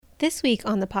This week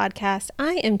on the podcast,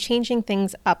 I am changing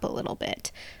things up a little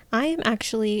bit. I am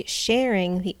actually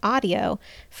sharing the audio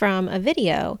from a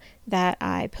video that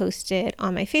I posted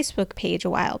on my Facebook page a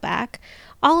while back,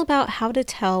 all about how to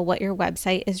tell what your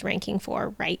website is ranking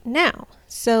for right now.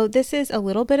 So this is a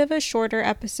little bit of a shorter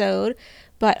episode,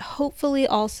 but hopefully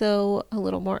also a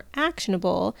little more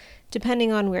actionable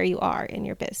depending on where you are in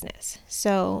your business.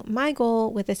 So my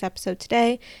goal with this episode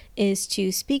today is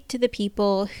to speak to the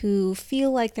people who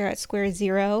feel like they're at square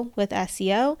zero with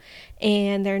SEO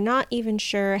and they're not even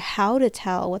sure how to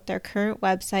tell what their current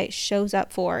website shows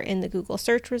up for in the Google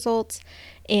search results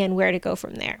and where to go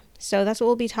from there. So that's what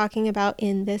we'll be talking about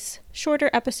in this shorter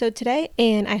episode today,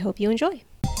 and I hope you enjoy.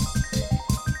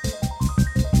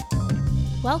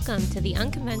 Welcome to the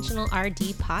Unconventional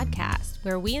RD podcast,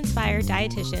 where we inspire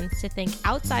dietitians to think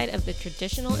outside of the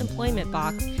traditional employment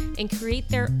box and create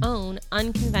their own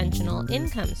unconventional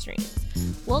income streams.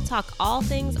 We'll talk all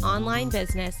things online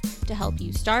business to help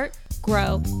you start,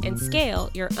 grow, and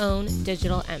scale your own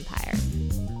digital empire.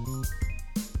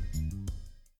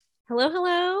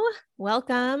 Hello.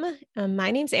 Welcome. My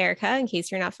name's Erica, in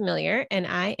case you're not familiar, and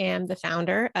I am the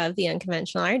founder of the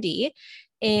Unconventional RD.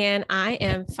 And I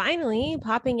am finally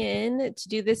popping in to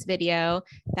do this video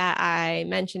that I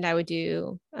mentioned I would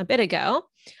do a bit ago.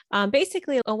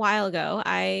 Basically, a while ago,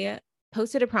 I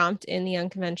posted a prompt in the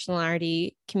Unconventional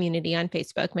RD community on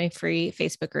Facebook, my free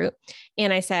Facebook group.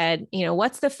 And I said,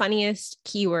 what's the funniest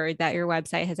keyword that your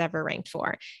website has ever ranked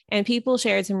for? And people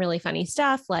shared some really funny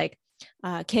stuff like,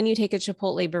 can you take a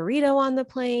Chipotle burrito on the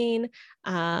plane?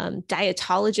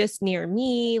 Dietologist near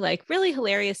me, like really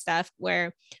hilarious stuff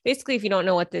where basically, if you don't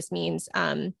know what this means,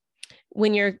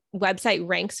 when your website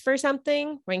ranks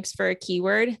for a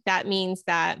keyword, that means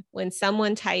that when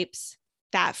someone types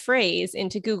that phrase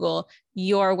into Google,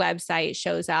 your website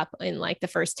shows up in like the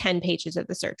first 10 pages of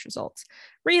the search results.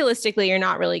 Realistically, you're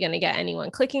not really going to get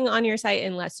anyone clicking on your site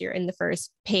unless you're in the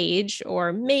first page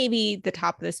or maybe the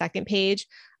top of the second page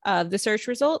of the search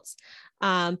results.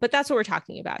 But that's what we're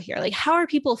talking about here. Like, how are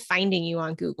people finding you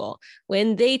on Google?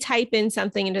 When they type in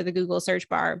something into the Google search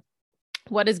bar,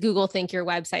 what does Google think your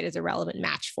website is a relevant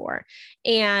match for?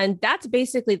 And that's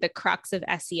basically the crux of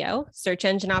SEO, search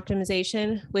engine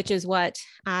optimization, which is what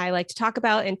I like to talk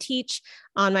about and teach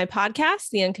on my podcast,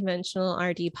 the Unconventional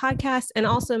RD podcast, and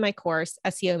also my course,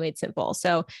 SEO Made Simple.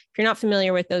 So if you're not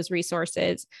familiar with those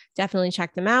resources, definitely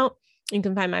check them out. You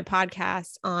can find my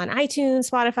podcast on iTunes,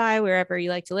 Spotify, wherever you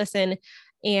like to listen.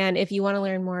 And if you want to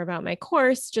learn more about my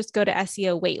course, just go to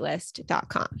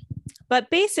SEOwaitlist.com. But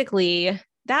basically,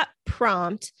 that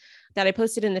prompt that I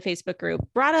posted in the Facebook group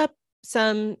brought up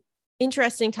some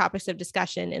interesting topics of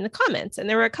discussion in the comments. And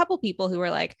there were a couple people who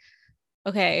were like,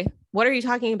 okay, what are you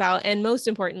talking about? And most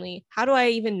importantly, how do I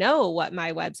even know what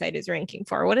my website is ranking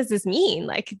for? What does this mean?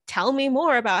 Like, tell me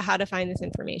more about how to find this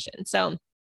information. So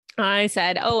I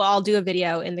said, I'll do a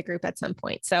video in the group at some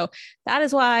point. So that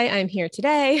is why I'm here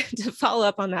today to follow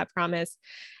up on that promise.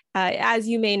 As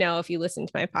you may know, if you listen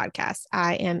to my podcast,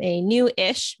 I am a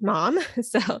new-ish mom.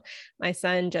 So my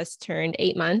son just turned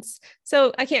 8 months.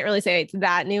 So I can't really say it's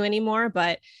that new anymore,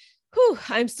 but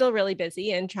I'm still really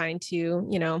busy and trying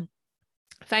to,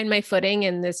 find my footing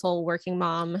in this whole working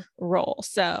mom role.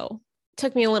 So it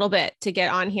took me a little bit to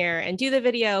get on here and do the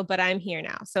video, but I'm here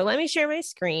now. So let me share my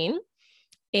screen.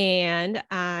 And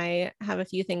I have a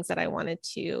few things that I wanted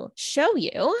to show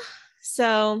you.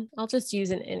 So I'll just use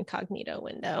an incognito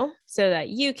window so that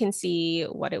you can see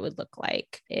what it would look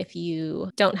like if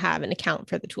you don't have an account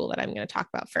for the tool that I'm going to talk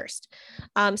about first.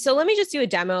 So let me just do a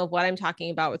demo of what I'm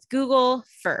talking about with Google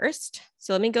first.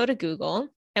 So let me go to Google.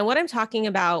 And what I'm talking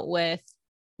about with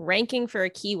ranking for a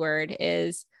keyword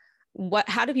is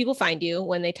how do people find you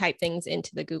when they type things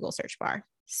into the Google search bar?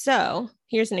 So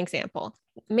here's an example.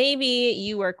 Maybe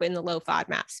you work in the low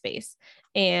FODMAP space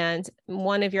and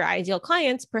one of your ideal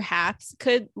clients perhaps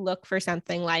could look for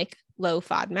something like low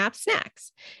FODMAP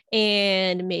snacks.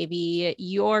 And maybe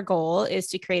your goal is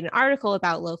to create an article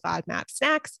about low FODMAP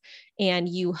snacks. And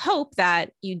you hope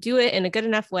that you do it in a good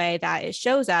enough way that it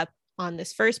shows up on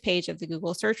this first page of the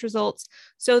Google search results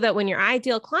so that when your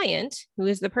ideal client, who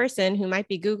is the person who might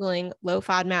be Googling low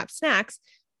FODMAP snacks,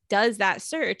 does that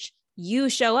search, you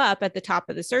show up at the top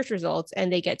of the search results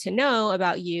and they get to know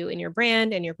about you and your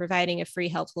brand, and you're providing a free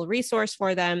helpful resource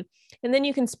for them. And then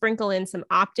you can sprinkle in some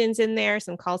opt-ins in there,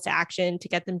 some calls to action to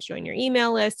get them to join your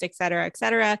email list, et cetera, et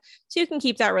cetera. So you can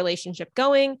keep that relationship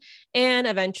going and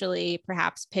eventually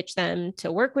perhaps pitch them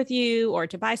to work with you or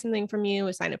to buy something from you,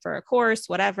 or sign up for a course,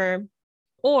 whatever.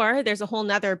 Or there's a whole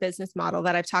nother business model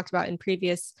that I've talked about in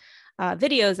previous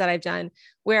videos that I've done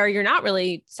where you're not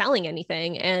really selling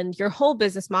anything and your whole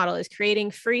business model is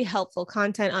creating free, helpful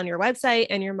content on your website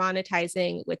and you're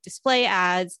monetizing with display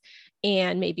ads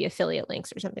and maybe affiliate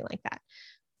links or something like that.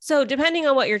 So depending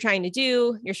on what you're trying to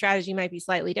do, your strategy might be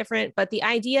slightly different, but the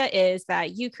idea is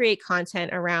that you create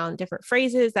content around different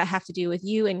phrases that have to do with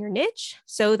you and your niche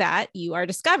so that you are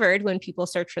discovered when people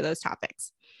search for those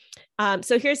topics.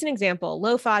 So here's an example,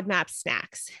 low FODMAP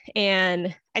snacks.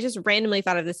 And I just randomly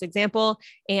thought of this example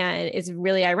and it's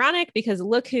really ironic because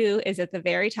look who is at the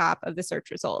very top of the search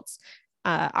results,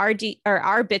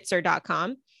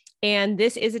 rbitzer.com. And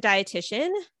this is a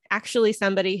dietitian, actually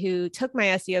somebody who took my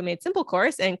SEO Made Simple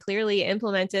course and clearly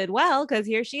implemented well, because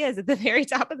here she is at the very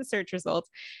top of the search results.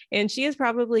 And she is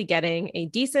probably getting a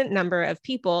decent number of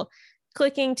people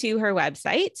clicking to her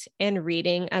website and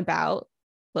reading about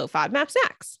low FODMAP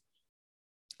snacks.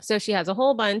 So she has a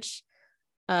whole bunch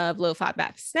of low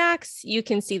FODMAP snacks. You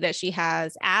can see that she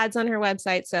has ads on her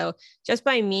website. So just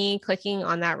by me clicking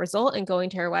on that result and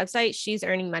going to her website, she's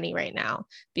earning money right now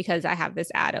because I have this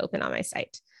ad open on my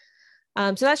site.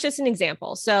 So that's just an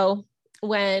example. So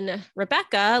when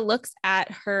Rebecca looks at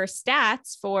her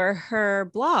stats for her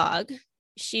blog,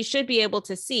 she should be able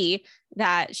to see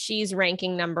that she's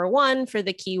ranking number 1 for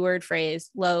the keyword phrase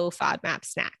low FODMAP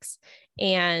snacks.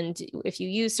 And if you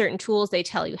use certain tools, they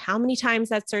tell you how many times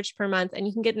that's searched per month, and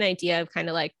you can get an idea of kind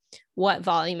of like what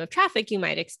volume of traffic you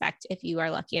might expect if you are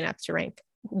lucky enough to rank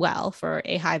well for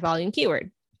a high volume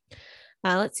keyword.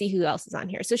 Let's see who else is on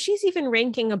here. So she's even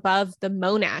ranking above the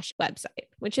Monash website,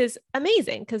 which is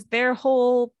amazing because their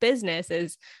whole business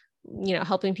is,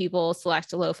 helping people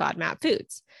select low FODMAP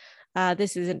foods.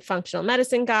 This is a functional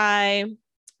medicine guy,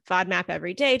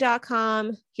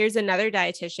 FODMAPeveryday.com. Here's another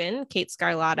dietitian, Kate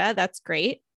Scarlatta. That's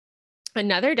great.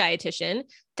 Another dietitian,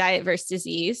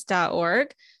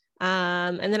 dietversusdisease.org.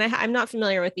 And then I'm not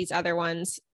familiar with these other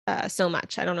ones so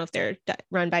much. I don't know if they're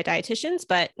run by dietitians,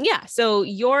 but yeah. So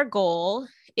your goal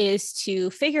is to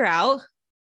figure out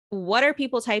what are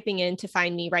people typing in to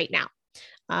find me right now.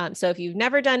 So if you've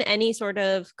never done any sort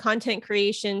of content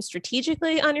creation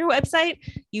strategically on your website,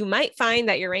 you might find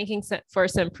that you're ranking for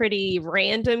some pretty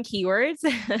random keywords.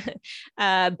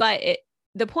 But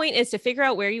the point is to figure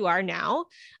out where you are now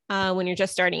when you're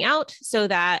just starting out so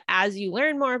that as you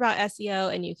learn more about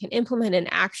SEO and you can implement an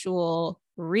actual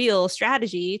real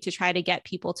strategy to try to get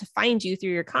people to find you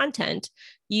through your content,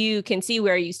 you can see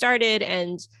where you started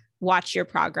and watch your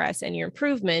progress and your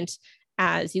improvement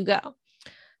as you go.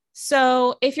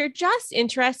 So if you're just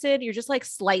interested, you're just like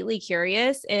slightly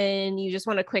curious and you just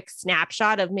want a quick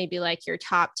snapshot of maybe like your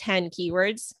top 10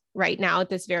 keywords right now at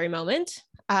this very moment,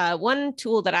 one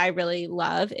tool that I really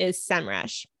love is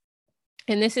SEMrush.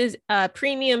 And this is a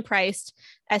premium priced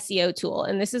SEO tool.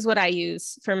 And this is what I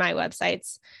use for my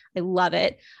websites. I love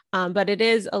it, but it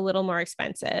is a little more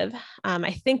expensive.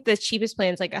 I think the cheapest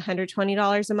plan is like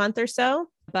 $120 a month or so,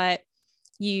 but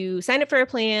you sign up for a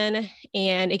plan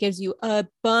and it gives you a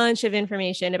bunch of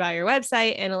information about your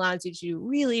website and allows you to do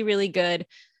really, really good,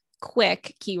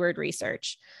 quick keyword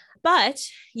research. But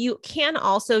you can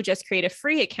also just create a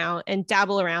free account and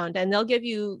dabble around and they'll give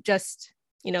you just,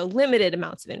 limited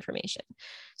amounts of information.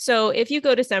 So if you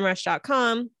go to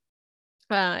semrush.com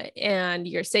and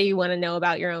say you want to know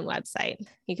about your own website,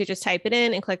 you could just type it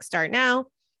in and click start now.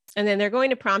 And then they're going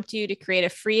to prompt you to create a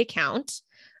free account.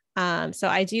 So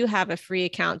I do have a free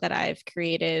account that I've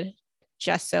created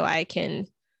just so I can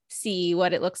see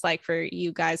what it looks like for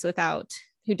you guys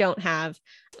who don't have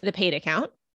the paid account.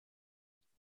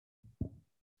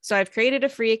 So I've created a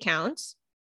free account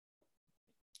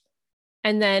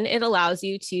and then it allows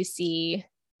you to see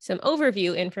some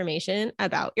overview information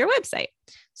about your website.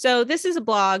 So this is a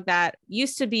blog that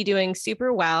used to be doing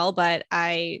super well, but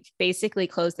I basically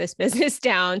closed this business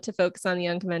down to focus on the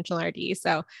unconventional RD.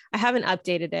 So I haven't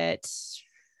updated it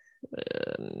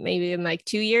maybe in like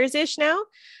 2 years-ish now.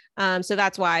 So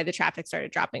that's why the traffic started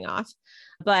dropping off.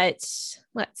 But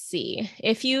let's see,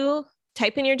 if you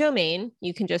type in your domain,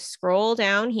 you can just scroll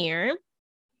down here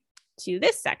to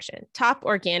this section, top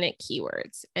organic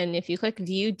keywords. And if you click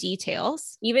view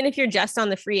details, even if you're just on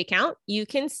the free account, you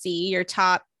can see your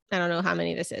top, I don't know how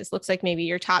many this is, looks like maybe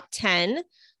your top 10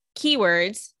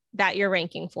 keywords that you're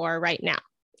ranking for right now.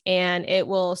 And it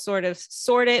will sort of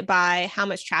sort it by how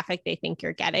much traffic they think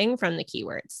you're getting from the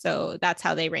keywords. So that's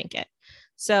how they rank it.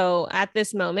 So at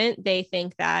this moment, they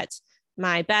think that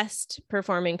my best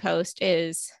performing post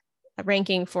is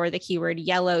ranking for the keyword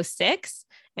yellow 6.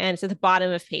 And it's at the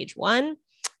bottom of page 1.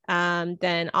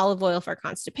 Then olive oil for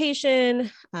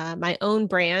constipation, my own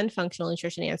brand, Functional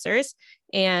Nutrition Answers.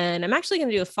 And I'm actually going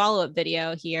to do a follow-up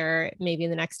video here, maybe in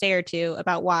the next day or two,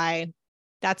 about why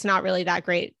that's not really that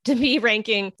great to be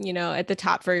ranking, at the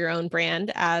top for your own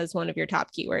brand as one of your top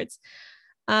keywords.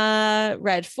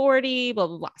 Red 40, blah,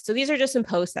 blah, blah. So these are just some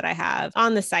posts that I have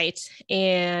on the site,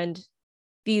 and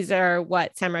these are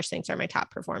what SEMrush thinks are my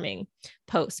top performing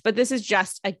posts. But this is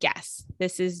just a guess.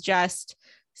 This is just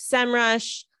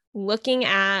SEMrush looking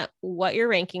at what you're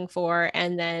ranking for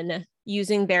and then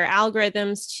using their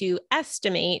algorithms to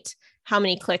estimate how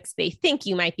many clicks they think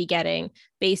you might be getting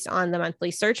based on the monthly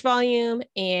search volume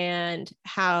and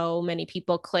how many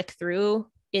people click through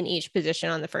in each position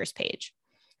on the first page.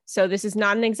 So this is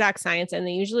not an exact science, and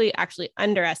they usually actually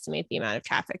underestimate the amount of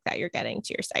traffic that you're getting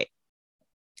to your site.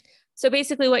 So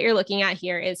basically what you're looking at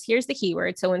here is, here's the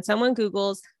keyword. So when someone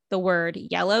Googles the word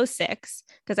yellow 6,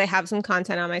 because I have some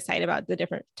content on my site about the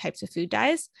different types of food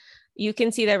dyes, you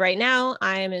can see that right now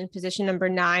I am in position number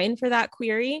 9 for that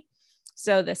query.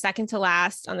 So the second to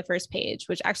last on the first page,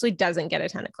 which actually doesn't get a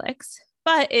ton of clicks,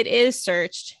 but it is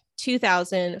searched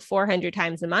 2,400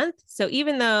 times a month. So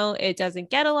even though it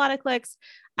doesn't get a lot of clicks,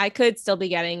 I could still be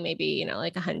getting maybe,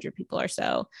 like 100 people or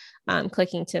so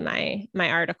clicking to my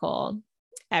article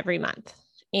every month.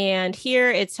 And here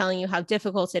it's telling you how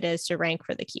difficult it is to rank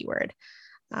for the keyword,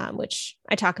 which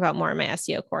I talk about more in my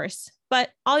SEO course. But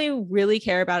all you really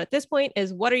care about at this point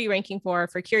is, what are you ranking for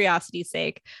curiosity's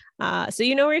sake? So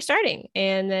you know where you're starting.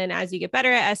 And then as you get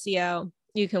better at SEO,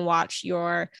 you can watch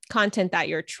your content that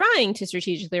you're trying to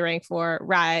strategically rank for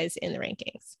rise in the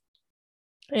rankings.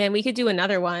 And we could do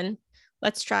another one.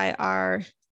 Let's try our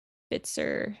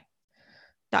Bitzer.com,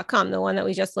 the one that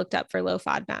we just looked up for low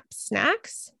FODMAP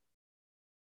snacks.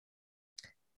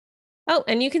 Oh,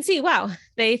 and you can see, wow,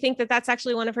 they think that that's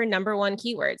actually one of her number 1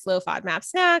 keywords: low FODMAP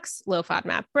snacks, low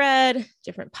FODMAP bread,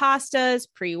 different pastas,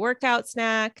 pre-workout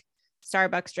snack,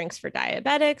 Starbucks drinks for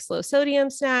diabetics, low sodium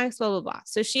snacks, blah, blah, blah.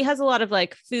 So she has a lot of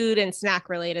like food and snack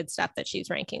related stuff that she's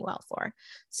ranking well for.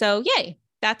 So yay,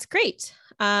 that's great.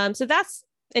 So that's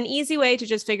an easy way to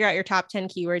just figure out your top 10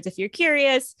 keywords. If you're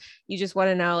curious, you just want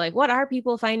to know, like, what are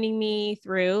people finding me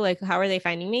through? Like, how are they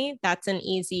finding me? That's an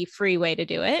easy, free way to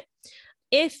do it.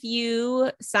 If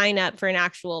you sign up for an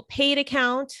actual paid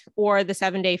account or the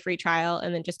 7-day free trial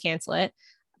and then just cancel it,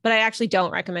 but I actually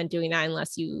don't recommend doing that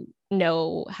unless you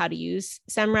know how to use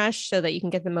SEMrush so that you can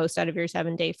get the most out of your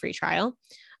 7-day free trial.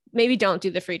 Maybe don't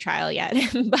do the free trial yet,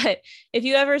 but if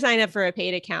you ever sign up for a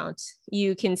paid account,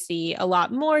 you can see a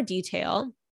lot more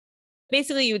detail.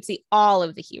 Basically, you would see all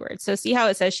of the keywords. So see how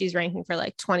it says she's ranking for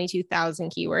like 22,000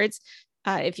 keywords.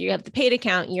 If you have the paid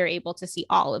account, you're able to see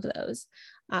all of those.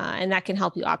 And that can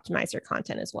help you optimize your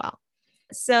content as well.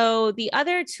 So the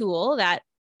other tool that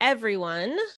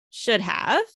everyone should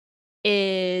have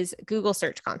is Google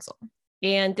Search Console.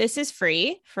 And this is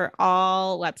free for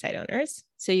all website owners.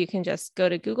 So you can just go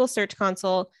to Google Search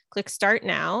Console, click Start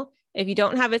Now. If you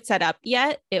don't have it set up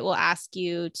yet, it will ask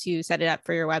you to set it up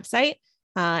for your website.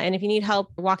 And if you need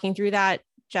help walking through that,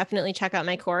 definitely check out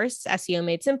my course, SEO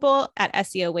Made Simple, at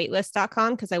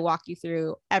SEOwaitlist.com, because I walk you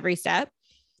through every step.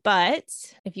 But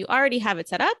if you already have it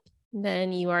set up,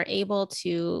 then you are able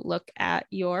to look at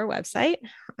your website.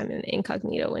 I'm in the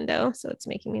incognito window, so it's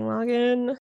making me log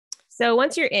in. So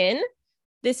once you're in,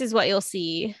 this is what you'll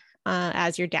see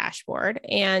as your dashboard.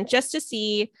 And just to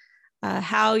see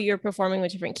how you're performing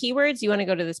with different keywords, you want to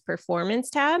go to this Performance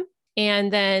tab.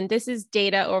 And then this is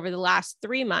data over the last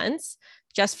 3 months,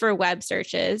 just for web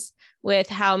searches, with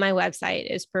how my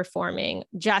website is performing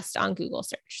just on Google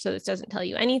search. So this doesn't tell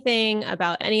you anything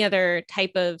about any other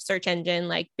type of search engine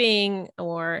like Bing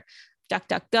or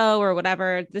DuckDuckGo or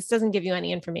whatever. This doesn't give you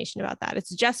any information about that.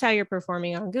 It's just how you're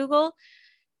performing on Google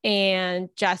and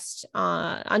just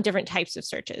on different types of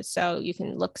searches. So you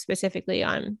can look specifically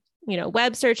on,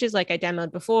 web searches like I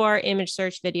demoed before, image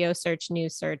search, video search,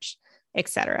 news search,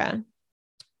 etc.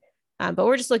 But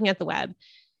we're just looking at the web.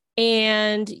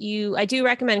 And I do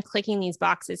recommend clicking these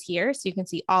boxes here so you can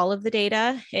see all of the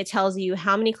data. It tells you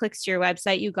how many clicks to your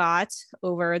website you got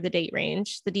over the date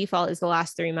range. The default is the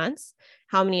last 3 months.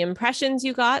 How many impressions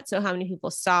you got, so how many people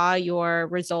saw your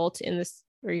result in this,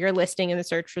 or your listing in the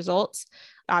search results.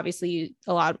 Obviously,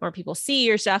 a lot more people see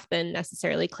your stuff than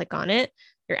necessarily click on it.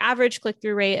 Your average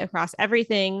click-through rate across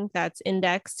everything that's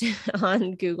indexed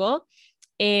on Google,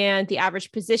 and the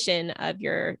average position of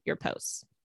your posts.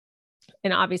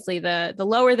 And obviously the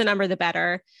lower the number, the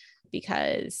better,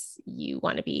 because you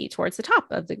want to be towards the top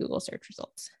of the Google search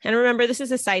results. And remember, this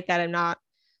is a site that I'm not,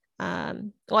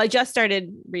 I just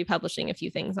started republishing a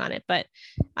few things on it, but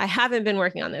I haven't been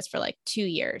working on this for like 2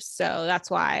 years. So that's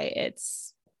why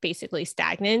it's basically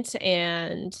stagnant,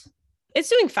 and it's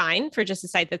doing fine for just a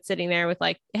site that's sitting there with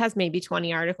it has maybe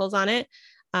 20 articles on it.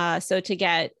 So to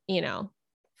get,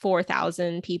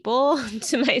 4,000 people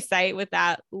to my site with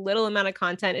that little amount of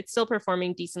content. It's still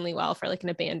performing decently well for like an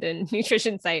abandoned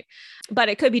nutrition site, but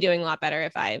it could be doing a lot better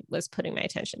if I was putting my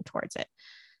attention towards it.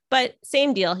 But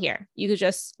same deal here. You could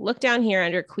just look down here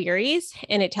under queries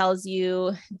and it tells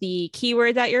you the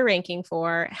keyword that you're ranking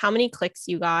for, how many clicks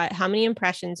you got, how many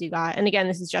impressions you got. And again,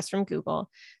 this is just from Google,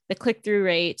 the click-through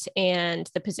rate and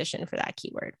the position for that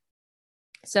keyword.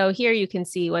 So here you can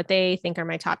see what they think are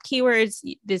my top keywords.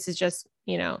 This is just,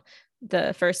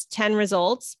 the first 10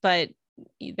 results, but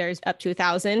there's up to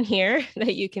 1,000 here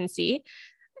that you can see.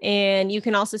 And you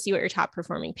can also see what your top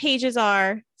performing pages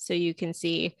are. So you can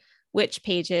see which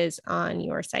pages on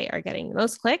your site are getting the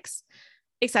most clicks,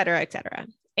 et cetera, et cetera.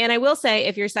 And I will say,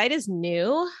 if your site is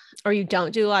new or you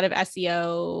don't do a lot of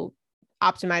SEO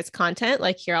optimized content,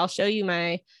 like here, I'll show you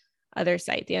my other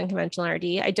site, The Unconventional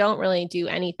RD. I don't really do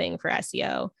anything for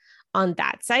SEO on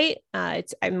that site.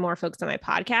 I'm more focused on my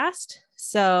podcast.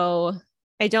 So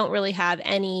I don't really have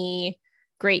any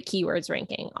great keywords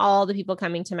ranking. All the people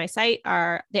coming to my site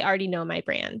they already know my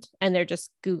brand and they're just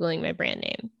Googling my brand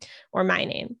name or my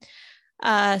name.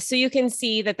 So you can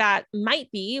see that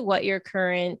might be what your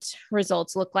current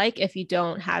results look like if you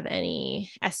don't have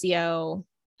any SEO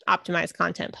optimized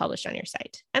content published on your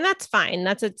site. And that's fine.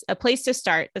 That's a place to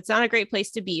start. That's not a great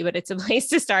place to be, but it's a place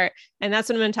to start. And that's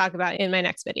what I'm going to talk about in my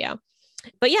next video.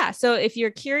 But yeah, so if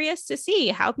you're curious to see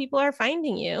how people are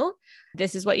finding you,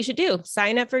 this is what you should do.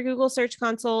 Sign up for Google Search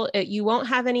Console. You won't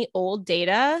have any old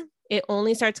data. It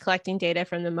only starts collecting data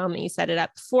from the moment you set it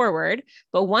up forward.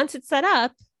 But once it's set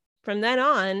up, from then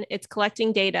on, it's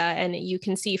collecting data and you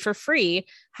can see for free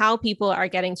how people are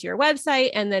getting to your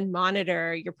website and then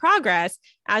monitor your progress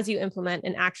as you implement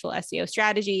an actual SEO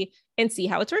strategy and see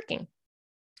how it's working.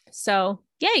 So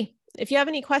yay. If you have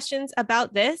any questions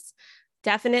about this,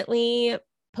 definitely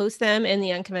post them in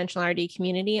the Unconventional RD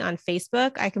community on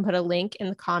Facebook. I can put a link in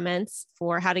the comments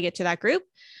for how to get to that group.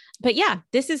 But yeah,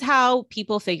 this is how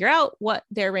people figure out what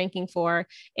they're ranking for.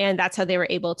 And that's how they were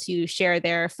able to share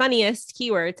their funniest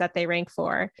keywords that they rank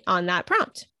for on that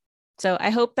prompt. So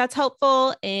I hope that's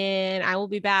helpful. And I will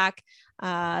be back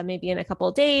maybe in a couple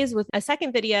of days with a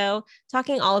second video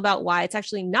talking all about why it's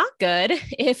actually not good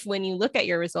if when you look at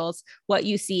your results, what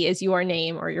you see is your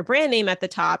name or your brand name at the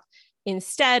top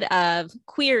instead of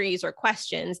queries or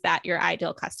questions that your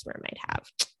ideal customer might have.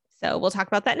 So we'll talk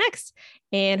about that next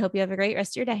and hope you have a great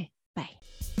rest of your day.